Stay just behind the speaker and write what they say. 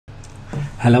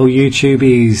Hello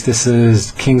YouTubies, this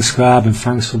is King Scribe and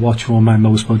thanks for watching one of my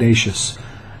most bodacious,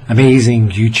 amazing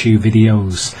YouTube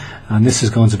videos. And this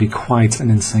is going to be quite an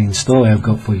insane story I've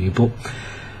got for you. But,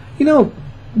 you know,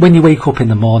 when you wake up in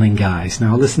the morning, guys,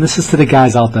 now listen, this is to the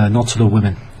guys out there, not to the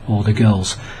women or the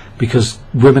girls, because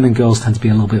women and girls tend to be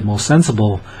a little bit more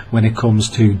sensible when it comes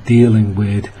to dealing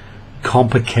with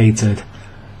complicated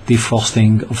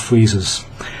defrosting of freezers.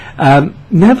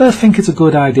 Never think it's a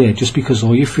good idea just because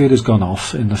all your food has gone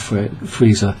off in the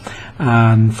freezer,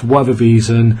 and for whatever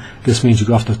reason this means you're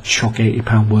going to have to chuck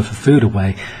 £80 worth of food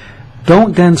away.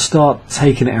 Don't then start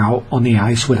taking it out on the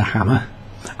ice with a hammer.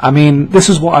 I mean, this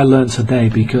is what I learned today,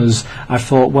 because I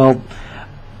thought, well,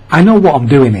 I know what I'm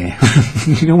doing here.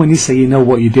 You know, when you say you know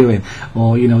what you're doing,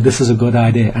 or you know this is a good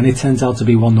idea, and it turns out to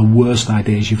be one of the worst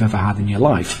ideas you've ever had in your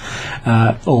life,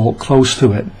 or close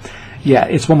to it. Yeah,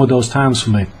 it's one of those times for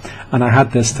me, and I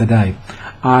had this today.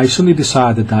 I suddenly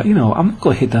decided that, you know, I'm not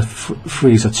going to hit the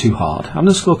freezer too hard. I'm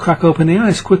just going to crack open the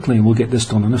ice quickly and we'll get this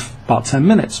done in about 10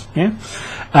 minutes. Yeah.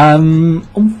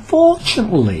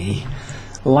 Unfortunately,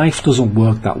 life doesn't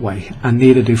work that way, and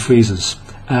neither do freezers.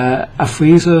 A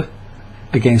freezer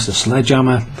against a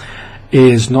sledgehammer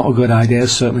is not a good idea,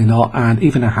 certainly not, and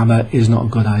even a hammer is not a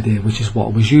good idea, which is what I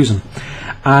was using.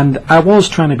 And I was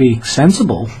trying to be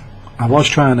sensible. I was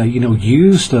trying to, you know,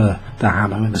 use the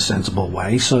hammer in a sensible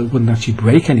way so it wouldn't actually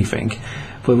break anything,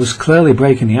 but it was clearly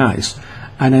breaking the ice.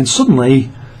 And then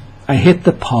suddenly I hit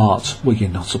the part where you're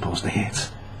not supposed to hit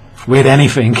with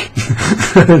anything.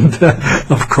 And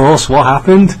of course, what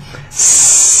happened?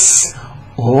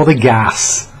 All the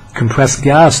gas, compressed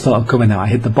gas, started coming out. I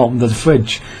hit the bottom of the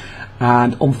fridge,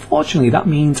 and unfortunately that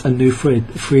means a new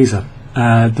freezer.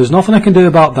 There's nothing I can do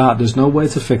about that. There's no way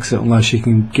to fix it unless you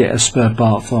can get a spare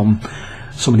part from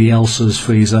somebody else's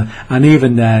freezer, and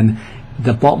even then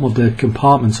the bottom of the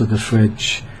compartment of the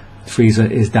freezer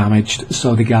is damaged,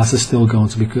 so the gas is still going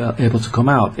to be able to come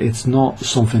out. It's not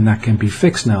something that can be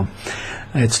fixed now.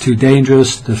 It's too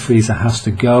dangerous. The freezer has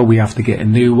to go. We have to get a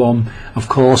new one. Of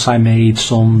course, I made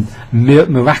some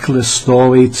miraculous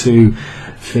story to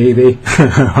Phoebe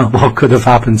what could have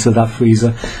happened to that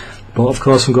freezer. But of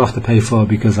course I'm going to have to pay for it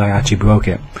because I actually broke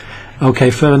it. Okay,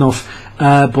 fair enough.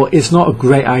 But it's not a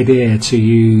great idea to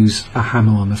use a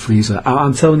hammer on the freezer.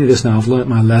 I'm telling you this now, I've learnt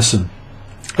my lesson.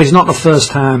 It's not the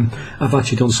first time I've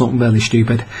actually done something really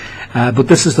stupid, but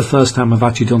this is the first time I've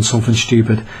actually done something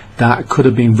stupid that could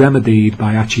have been remedied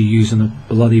by actually using a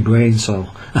bloody brain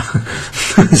cell.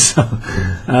 So,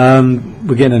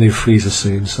 we're getting a new freezer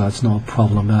soon, so it's not a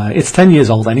problem. It's 10 years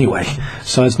old anyway,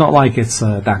 so it's not like it's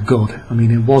that good. I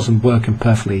mean, it wasn't working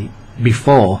perfectly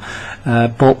before,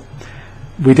 but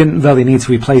we didn't really need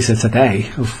to replace it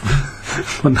today.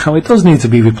 But now it does need to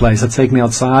be replaced. I'd taken it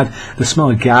outside. The smell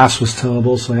of gas was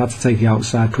terrible, so I had to take it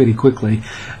outside pretty quickly,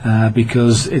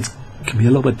 because it can be a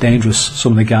little bit dangerous,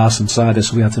 some of the gas inside it,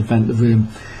 so we had to vent the room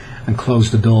and close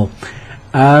the door.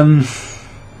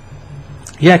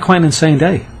 Yeah, quite an insane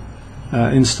day.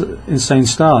 Insane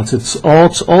start. It's all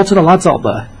to the lads out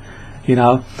there. You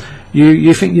know,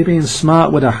 you think you're being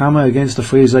smart with a hammer against the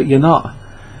freezer. You're not.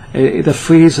 The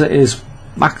freezer is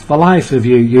back for life if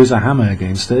you use a hammer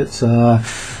against it.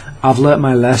 I've learnt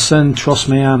my lesson. Trust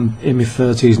me, I'm in my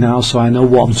 30s now, so I know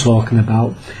what I'm talking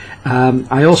about.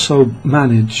 I also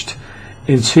managed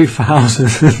in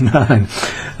 2009,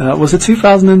 was it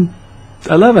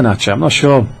 2011 actually, I'm not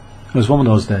sure, it was one of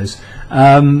those days.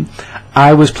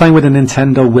 I was playing with a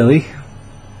Nintendo Willy,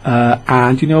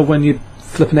 and you know when you're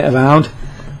flipping it around,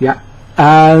 yeah,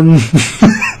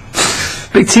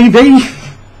 big TV.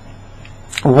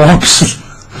 Whoops.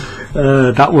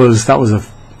 That was a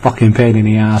fucking pain in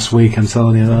the ass week, I'm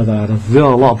telling you. I had a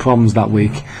lot of problems that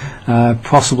week.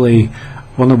 Possibly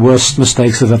one of the worst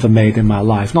mistakes I've ever made in my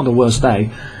life. Not the worst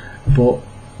day, but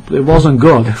it wasn't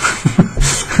good.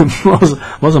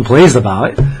 wasn't pleased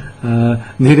about it.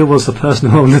 Neither was the person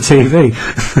who owned the TV.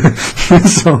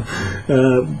 So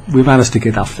we managed to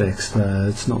get that fixed.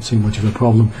 It's not too much of a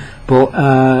problem, but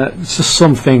it's just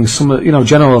some things, you know,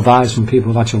 general advice from people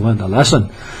who've actually learned a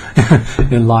lesson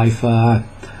in life. I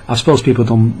suppose people have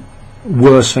done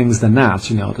worse things than that.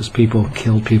 You know, there's people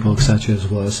killed people, etc. is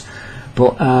worse.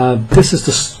 But this is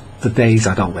just the days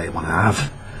I don't really want to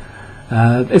have.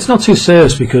 It's not too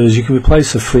serious because you can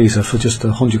replace a freezer for just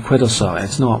 £100 or so.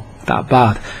 It's not that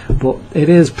bad, but it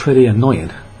is pretty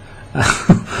annoying.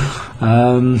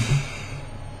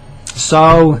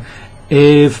 So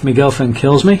if my girlfriend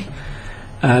kills me,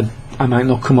 I might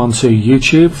not come onto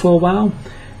YouTube for a while.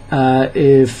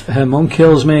 If her mum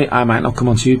kills me, I might not come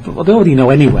on to YouTube. Well, they already know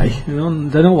anyway. You know,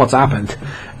 they know what's happened,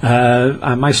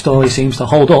 and my story seems to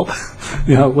hold up.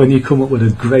 You know, when you come up with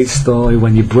a great story,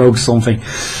 when you broke something,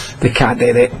 the cat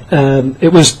did it.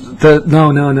 It was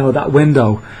that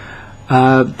window.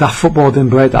 That football didn't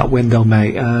break that window,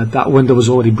 mate. That window was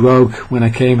already broke when I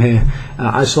came here.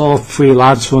 I saw 3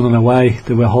 lads running away.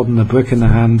 They were holding a brick in their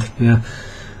hand. Yeah.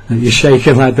 You're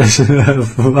shaking like this.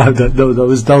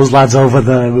 Those lads over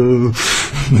there.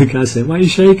 The guy said, "Why are you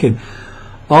shaking?"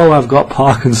 "Oh, I've got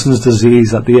Parkinson's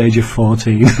disease at the age of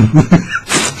 14.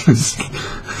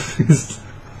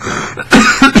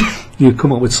 You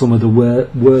come up with some of the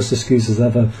worst excuses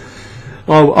ever.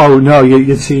 Oh no, your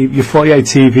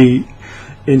 48-inch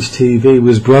TV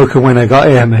was broken when I got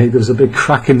here, mate. There was a big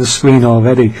crack in the screen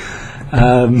already.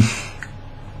 I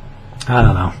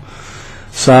don't know.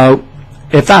 So,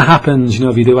 if that happens, you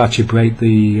know, if you do actually break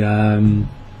the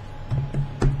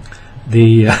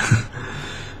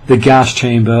gas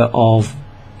chamber of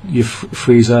your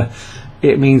freezer,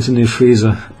 it means a new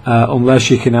freezer, unless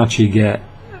you can actually get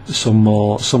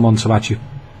someone to actually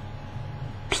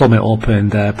plumb it up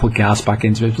and put gas back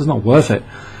into it. It's not worth it.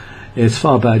 It's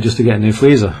far better just to get a new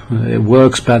freezer. It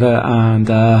works better, and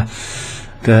they're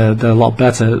a lot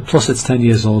better. Plus, it's 10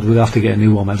 years old. We'll have to get a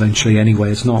new one eventually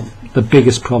anyway. It's not the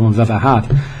biggest problem I've ever had,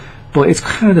 but it's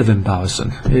kind of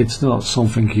embarrassing. It's not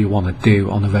something you want to do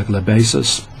on a regular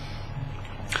basis.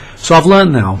 So I've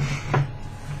learned now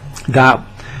that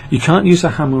you can't use a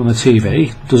hammer on a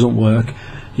TV, doesn't work.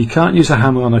 You can't use a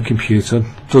hammer on a computer,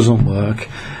 doesn't work.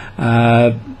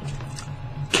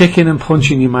 Kicking and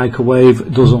punching your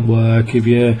microwave doesn't work. If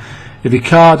your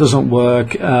car doesn't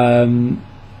work,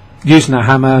 using a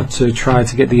hammer to try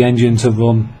to get the engine to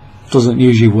run doesn't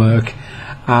usually work.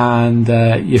 And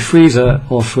your freezer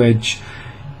or fridge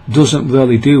doesn't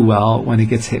really do well when it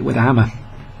gets hit with a hammer.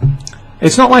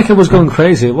 It's not like I was going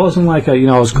crazy. It wasn't like I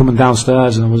was coming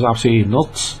downstairs and I was absolutely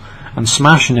nuts and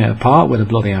smashing it apart with a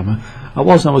bloody hammer. I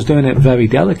wasn't. I was doing it very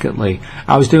delicately.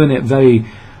 I was doing it very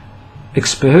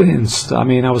experienced. I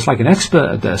mean, I was like an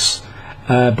expert at this.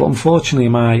 But unfortunately,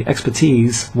 my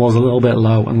expertise was a little bit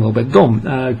low and a little bit dumb,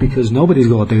 because nobody's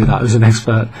going to do that who's an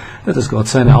expert. They're just going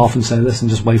to turn it off and say, listen,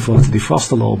 just wait for it to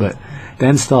defrost a little bit.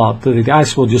 Then start. The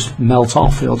ice will just melt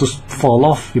off. It'll just fall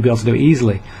off. You'll be able to do it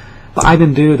easily. But I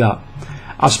didn't do that.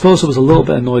 I suppose I was a little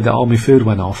bit annoyed that all my food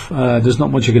went off. There's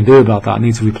not much you can do about that. I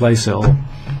need to replace it all.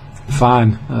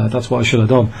 Fine. That's what I should have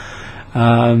done.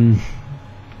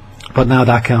 But now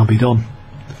that can't be done.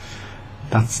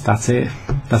 That's it.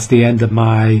 That's the end of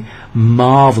my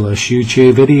marvellous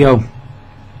YouTube video.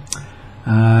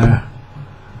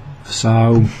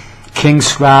 So, King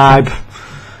Scribe,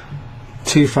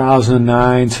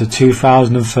 2009 to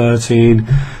 2013.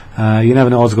 You never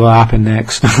know what's going to happen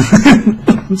next.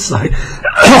 It's like,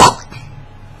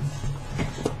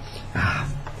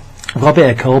 I've got a bit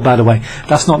of cold, by the way.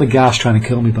 That's not the gas trying to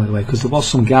kill me, by the way, because there was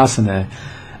some gas in there.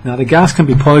 Now, the gas can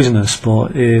be poisonous,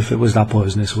 but if it was that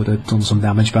poisonous, it would have done some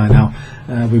damage by now.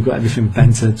 We've got everything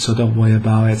vented, so don't worry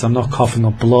about it. I'm not coughing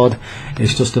up blood.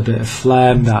 It's just a bit of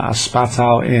phlegm that I spat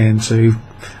out into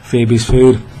Phoebe's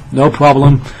food. No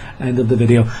problem. End of the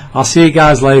video. I'll see you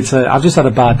guys later. I've just had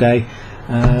a bad day.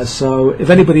 So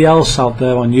if anybody else out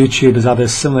there on YouTube has had a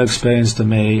similar experience to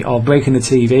me, or breaking a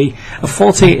TV, a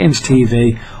 48-inch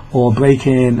TV, or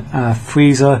breaking a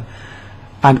freezer,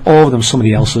 and all of them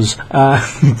somebody else's,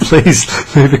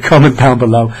 please leave a comment down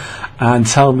below and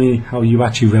tell me how you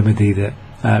actually remedied it,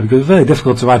 because it's very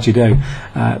difficult to actually do.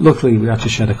 Luckily we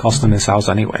actually shared a cost in this house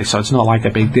anyway, so it's not like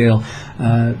a big deal.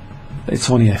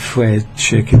 It's only a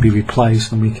fridge. It can be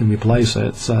replaced and we can replace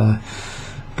it,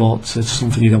 but it's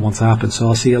something you don't want to happen. So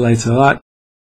I'll see you later. All right.